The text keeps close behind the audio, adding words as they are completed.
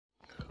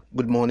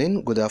Good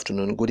morning, good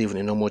afternoon, good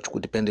evening, or much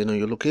good depending on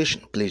your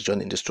location. Please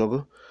join in the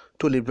struggle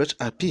to liberate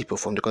our people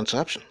from the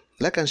contraption.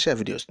 Like and share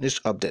videos, news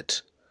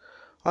updates.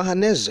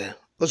 Ohaneze,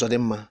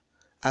 Uzodinma,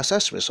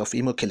 accessories of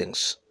Imo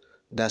killings.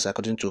 That's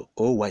according to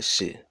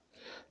OYC.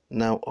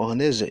 Now,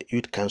 Ohaneze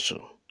Youth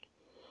Council,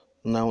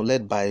 now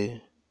led by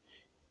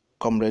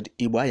Comrade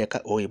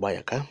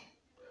Iwuanyanwu,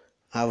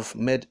 have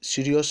made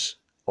serious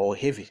or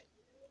heavy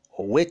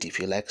or weighty, if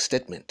you like,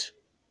 statement,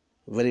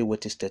 very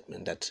weighty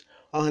statement that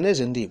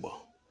Ohaneze Ndibo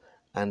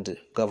and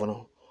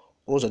Governor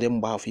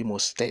Uzodinma of Imo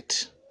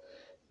State,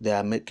 they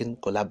are making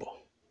collabo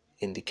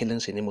in the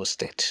killings in Imo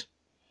State.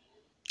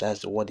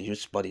 That's what the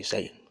youth body is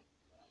saying.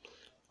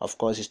 Of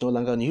course, it's no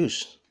longer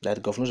news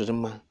that Governor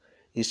Uzodinma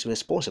is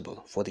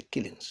responsible for the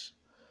killings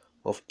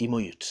of Imo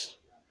youths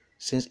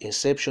since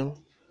inception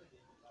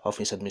of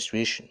his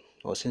administration,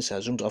 or since he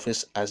assumed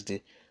office as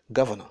the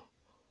governor,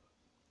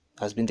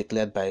 has been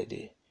declared by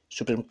the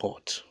Supreme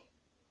Court.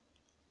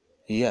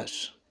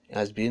 Yes, he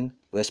has been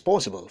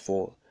responsible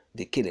for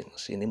the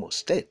killings in Imo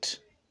State.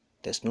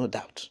 There's no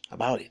doubt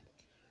about it.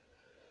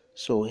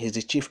 So he's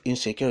the chief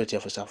insecurity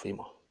officer of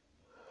Imo.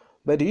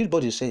 But the youth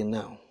body is saying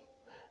now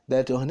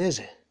that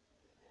Ohaneze,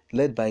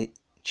 led by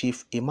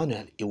Chief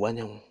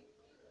Iwuanyanwu,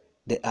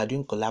 they are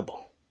doing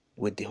collabo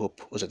with the Hope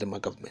Uzodinma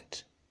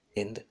government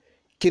in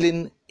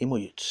killing Imo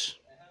youths.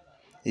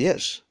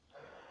 Yes,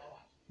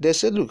 they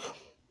said, look,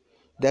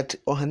 that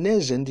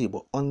Ohaneze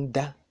Ndibo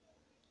under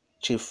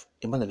Chief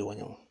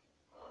Iwuanyanwu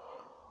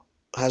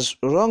has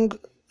wrung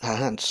her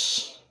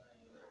hands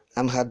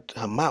and had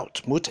her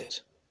mouth muted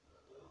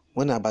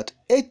when about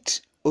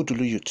 8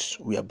 Odulu youths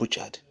were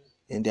butchered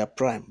in their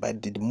prime by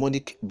the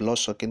demonic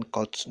blood-sucking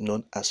cult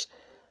known as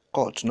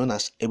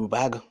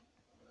Ebubago,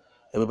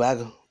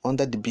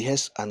 under the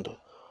behest and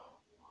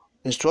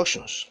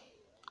instructions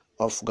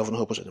of Governor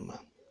Hope Uzodinma.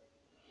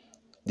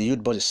 The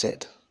youth body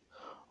said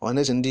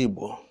Ohaneze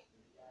Ndibo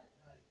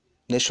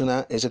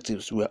national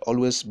executives were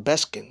always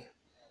basking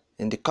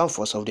in the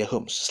comforts of their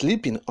homes,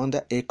 sleeping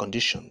under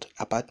air-conditioned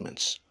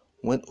apartments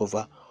when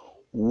over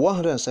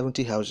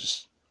 170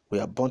 houses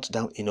were burnt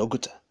down in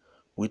Oguta,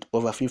 with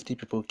over 50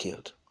 people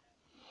killed.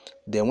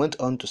 They went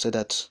on to say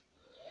that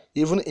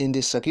even in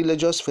the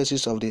sacrilegious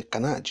faces of the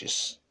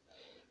Kanages,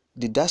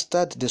 the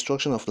dastard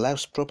destruction of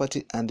lives,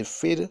 property, and the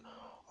fate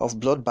of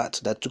bloodbath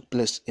that took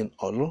place in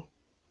Olu,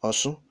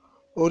 Osun,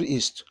 Oru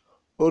East,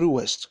 Oru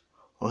West,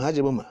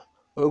 Ohajeboma,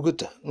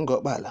 Oguta,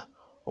 Ngokbala,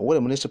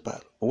 Owerri Municipal,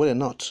 Owerri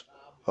North,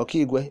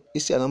 Okigwe,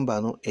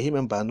 Isianambano,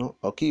 Ehimembano,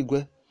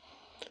 Okigwe,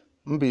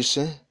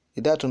 Mbise,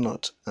 Idatu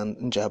North, and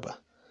Njaba.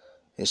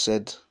 He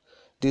said,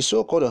 the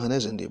so-called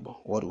Ohaneze Ndibo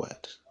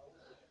worldwide,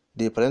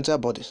 the parental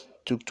body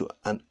took to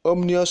an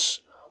ominous,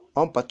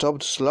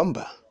 unperturbed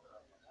slumber,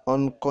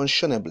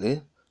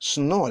 unconscionably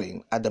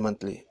snoring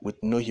adamantly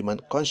with no human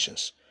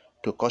conscience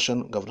to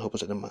caution Governor Hope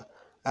Uzodinma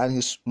and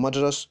his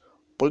murderous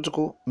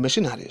political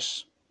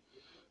mercenaries.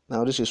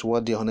 Now, this is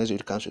what the Ohaneze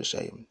Youth Council is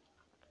saying.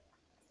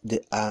 They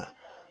are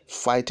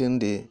fighting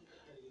the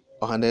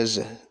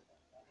Ohaneze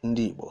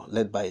Ndibo,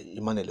 led by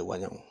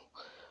Iwuanyanwu.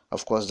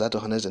 Of course, that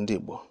Ohaneze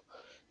Ndibo,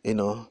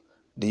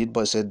 the youth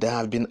boy said they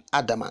have been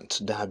adamant,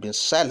 they have been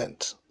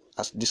silent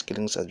as these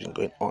killings have been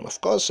going on.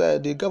 Of course,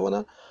 the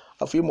governor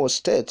of Imo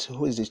State,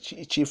 who is the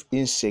chief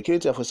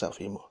insecurity officer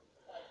of Imo,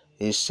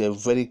 is a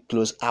very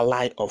close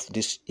ally of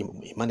this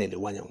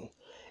Iwuanyanwu.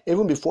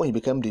 Even before he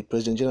became the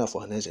President General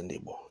for Ohaneze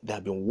Ndibo, they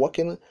have been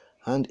working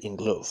hand in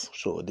glove.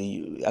 So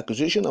the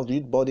accusation of the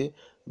youth body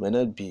may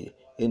not be,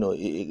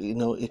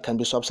 it can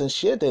be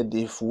substantiated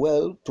if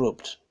well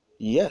probed.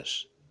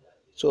 Yes.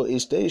 So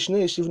it's even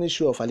an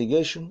issue of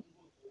allegation,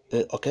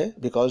 okay?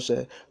 Because,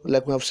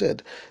 like we have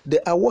said, they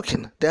are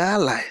working, they are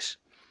allies.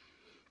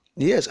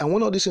 Yes, and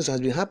one of these things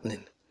has been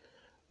happening.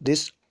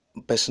 This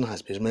person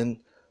has been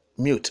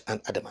mute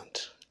and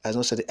adamant, has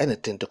not said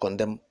anything to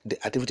condemn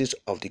the activities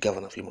of the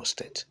governor of Imo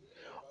State.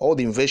 All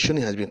the invasion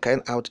he has been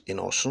carrying out in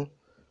Osun,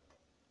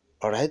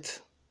 all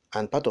right,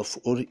 and part of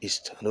Oru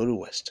East and Oru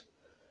West.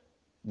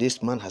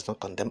 This man has not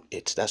condemned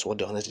it. That's what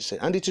the Ohaneze is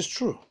saying. And it is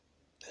true.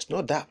 There's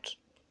no doubt.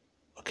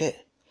 Okay.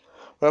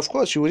 But of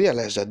course, you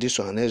realize that this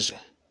Ohaneze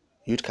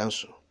Youth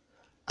Council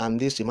and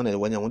this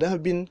Iwuanyanwu, they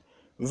have been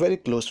very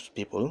close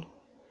people.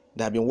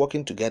 They have been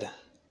working together.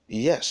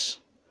 Yes.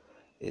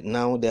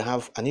 Now they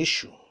have an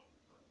issue.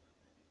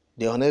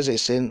 The Ohaneze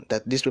is saying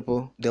that these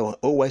people, the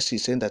OYC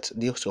is saying that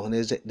the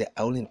Ohaneze, they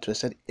are only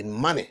interested in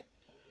money.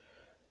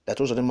 That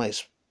Uzodinma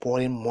is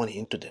pouring money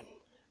into them.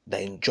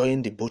 They're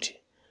enjoying the booty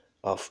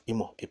of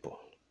Imo people.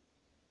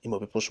 Imo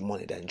people's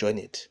money, they're enjoying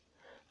it.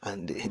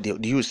 And the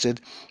youth said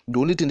the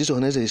only thing this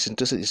Ohaneze is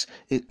interested in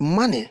is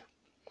money.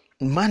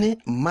 Money,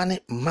 money,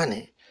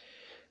 money.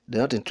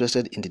 They're not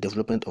interested in the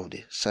development of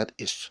the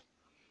Southeast.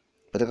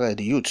 Particularly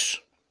the youths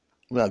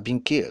who have been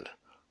killed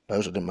by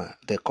Uzodinma.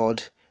 They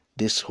called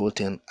this whole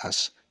thing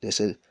as, they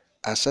said,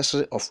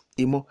 accessory of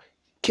Imo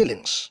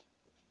killings.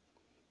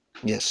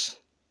 Yes,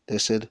 they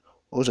said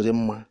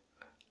Uzodinma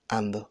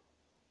and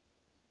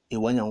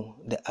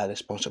Iwuanyanwu, they are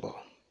responsible.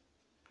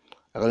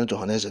 According to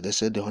Ohaneze, they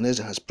said the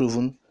Ohaneze has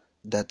proven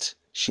that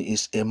she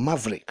is a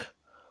maverick,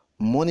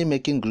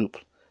 money-making group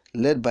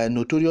led by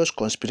notorious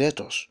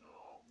conspirators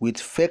with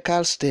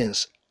fecal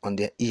stains on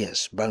their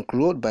ears,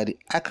 bankrolled by the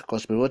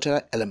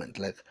arch-conspiratorial element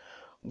like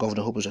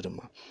Governor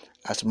Uzodinma,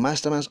 as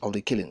masterminds of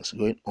the killings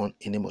going on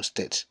in Imo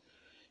State.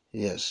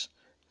 Yes,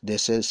 they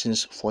said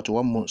since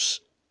 41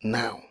 months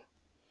now.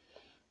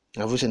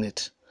 I've written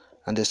it.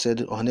 And they said,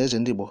 Ohaneze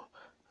and Igbo,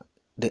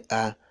 they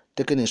are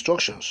taking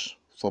instructions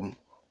from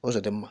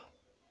Uzodinma.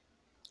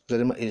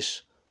 Uzodinma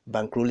is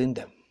bankrolling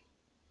them.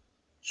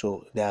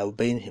 So they are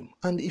obeying him.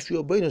 And if you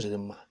obey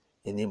Uzodinma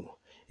in Imo,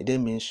 it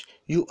then means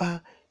you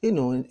are,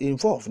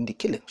 involved in the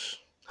killings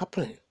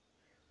happening.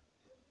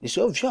 It's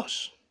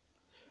obvious.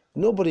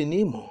 Nobody in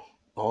Imo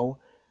or,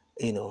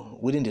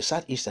 within the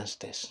southeastern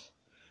states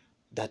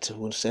that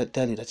will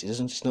tell you that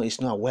it's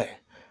not aware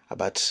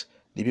about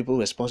the people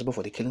responsible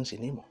for the killings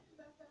in Imo.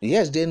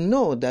 Yes, they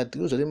know that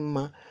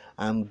Uzodinma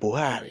and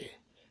Buhari,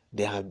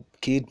 they have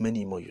killed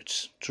many Imo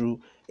youths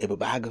through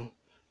Ebubagan,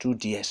 through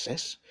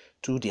DSS,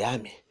 through the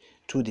army,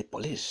 through the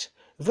police,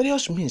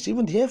 various means,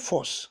 even the Air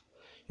Force.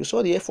 You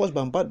saw the Air Force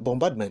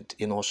bombardment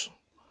in Osu.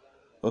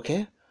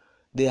 Okay?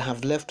 They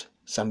have left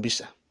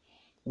Sambisa,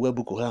 where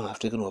Boko Haram have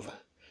taken over,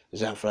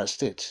 Zamfara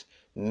State,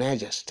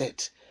 Niger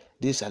State.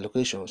 These are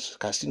locations,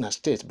 Katsina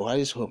State,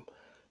 Buhari's home.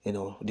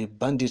 The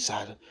bandits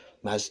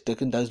has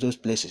taken those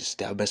places.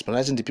 They are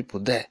mesmerizing the people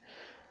there.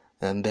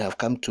 And they have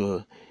come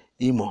to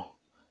Imo,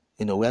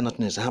 where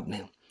nothing is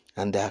happening.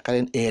 And they are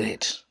carrying air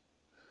raids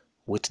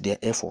with their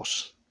Air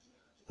Force.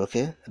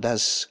 Okay?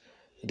 That's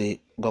the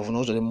Governor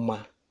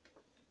Uzodinma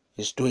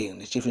is doing,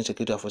 the Chief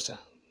Security Officer.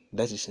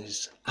 That is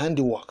his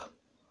handiwork.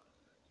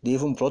 They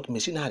even brought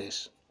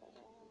mercenaries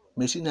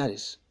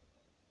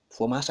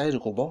from outside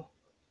Kobo.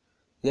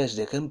 Yes,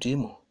 they came to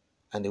Imo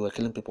and they were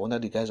killing people under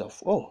the guise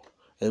of,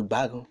 a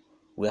bag.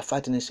 We are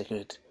fighting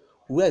insecurity.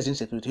 Where is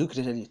insecurity? Who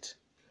created it?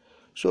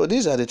 So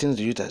these are the things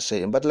the youth are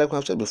saying. But like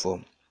I've said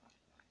before,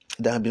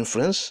 there have been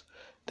friends,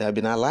 there have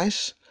been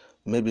allies.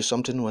 Maybe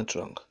something went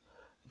wrong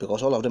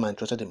because all of them are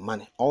interested in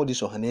money. All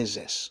these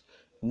Ohanezes,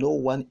 no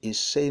one is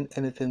saying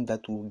anything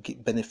that will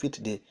benefit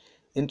the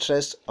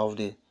interests of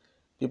the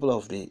people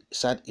of the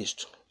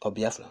Southeast or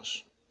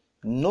Biafrans.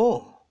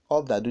 No,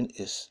 all they're doing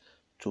is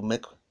to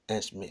make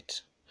ends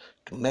meet,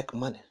 to make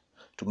money,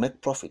 to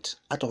make profit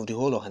out of the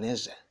whole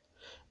Ohaneze.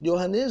 The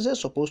Ohaneze is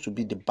supposed to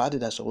be the body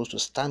that's supposed to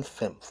stand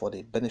firm for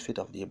the benefit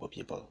of the Igbo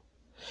people.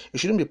 It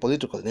shouldn't be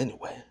political in any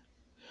way.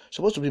 It's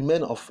supposed to be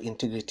men of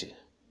integrity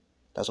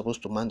that's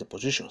supposed to man the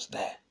positions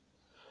there.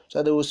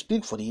 So they will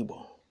speak for the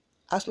Igbo.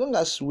 As long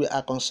as we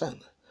are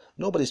concerned,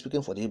 nobody is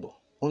speaking for the Igbo.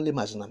 Only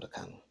Mazi Nnamdi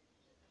Kanu,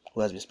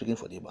 who has been speaking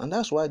for the Igbo. And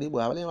that's why the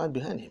Igbo are anyone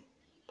behind him.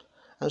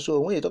 And so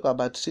when you talk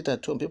about sit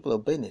at home, people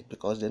obeying it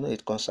because they know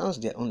it concerns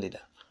their own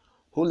leader.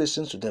 Who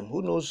listens to them?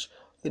 Who knows,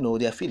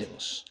 their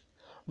feelings?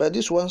 But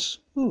these ones,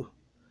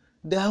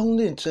 they are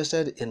only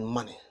interested in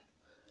money.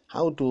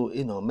 How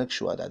to, make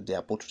sure that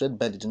their portrait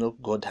bed did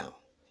not go down.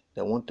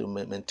 They want to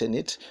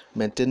maintain,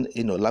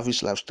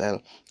 lavish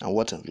lifestyle and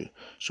what have you.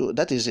 So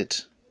that is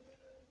it.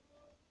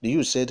 The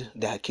youth said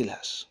they are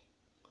killers.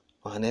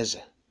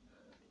 Ohaneze,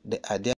 they are there.